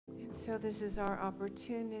So this is our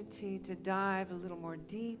opportunity to dive a little more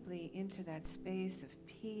deeply into that space of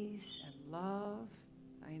peace and love.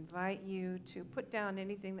 I invite you to put down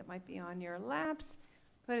anything that might be on your laps,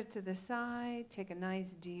 put it to the side, take a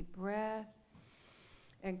nice deep breath,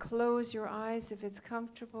 and close your eyes if it's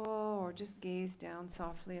comfortable, or just gaze down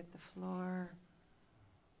softly at the floor.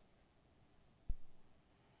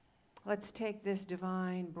 Let's take this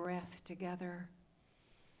divine breath together,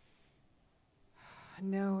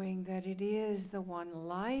 knowing that it is the one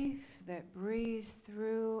life that breathes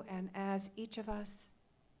through and as each of us.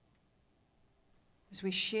 As we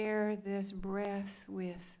share this breath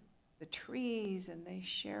with the trees and they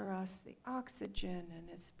share us the oxygen and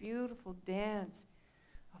its beautiful dance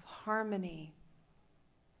of harmony,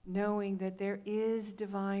 knowing that there is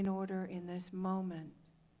divine order in this moment,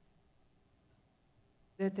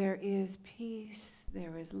 that there is peace,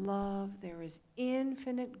 there is love, there is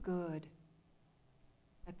infinite good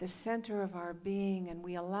at the center of our being, and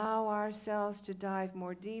we allow ourselves to dive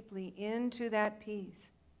more deeply into that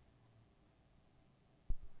peace.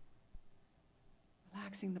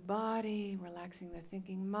 Relaxing the body, relaxing the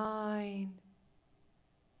thinking mind.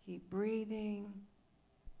 Keep breathing.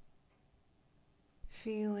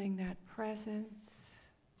 Feeling that presence,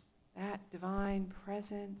 that divine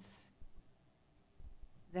presence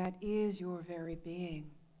that is your very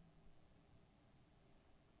being.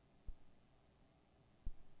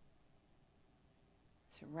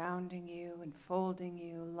 Surrounding you, enfolding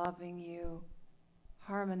you, loving you,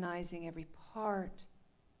 harmonizing every part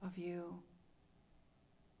of you.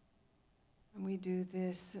 And we do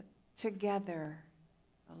this together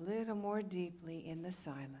a little more deeply in the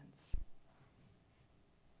silence.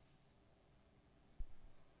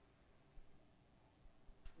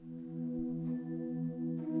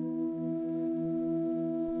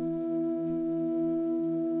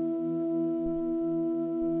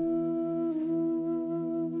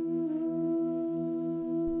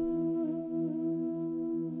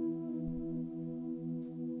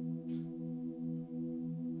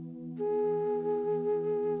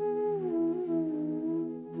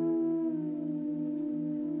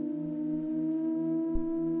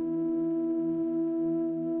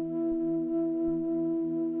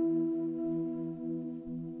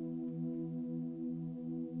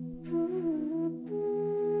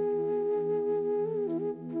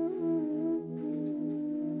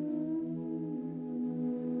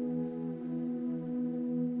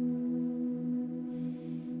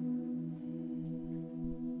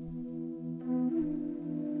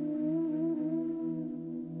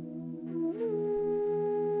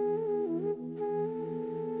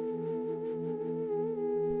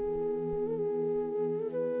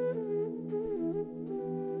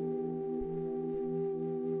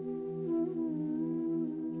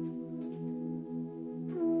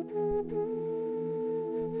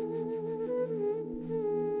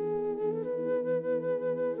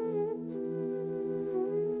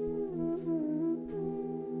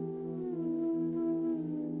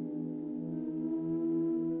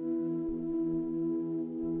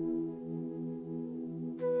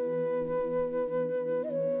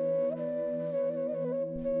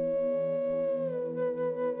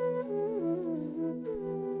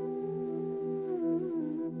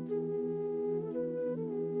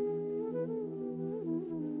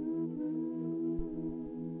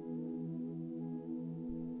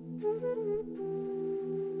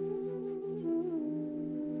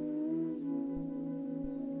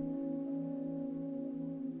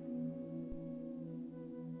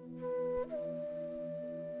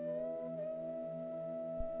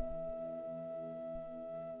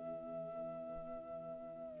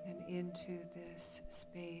 Into this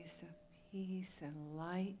space of peace and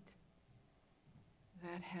light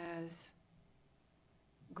that has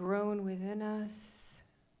grown within us,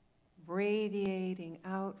 radiating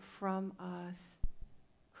out from us,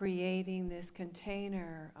 creating this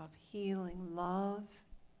container of healing love.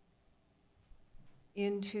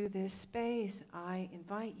 Into this space, I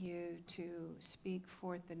invite you to speak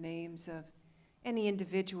forth the names of any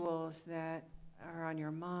individuals that are on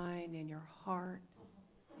your mind, in your heart,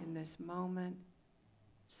 in this moment,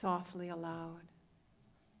 softly aloud.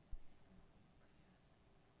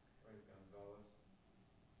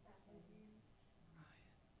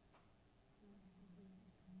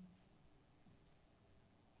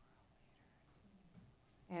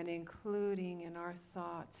 And including in our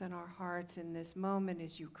thoughts and our hearts in this moment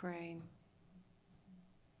is Ukraine.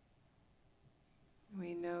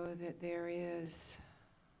 We know that there is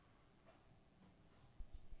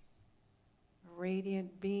a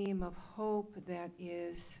radiant beam of hope that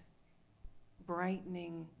is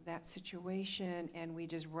brightening that situation, and we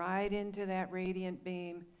just ride into that radiant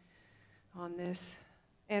beam on this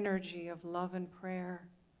energy of love and prayer.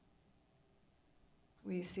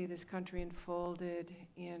 We see this country enfolded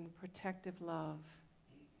in protective love,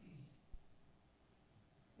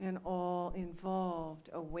 and all involved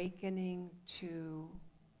awakening to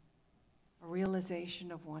a realization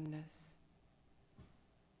of oneness.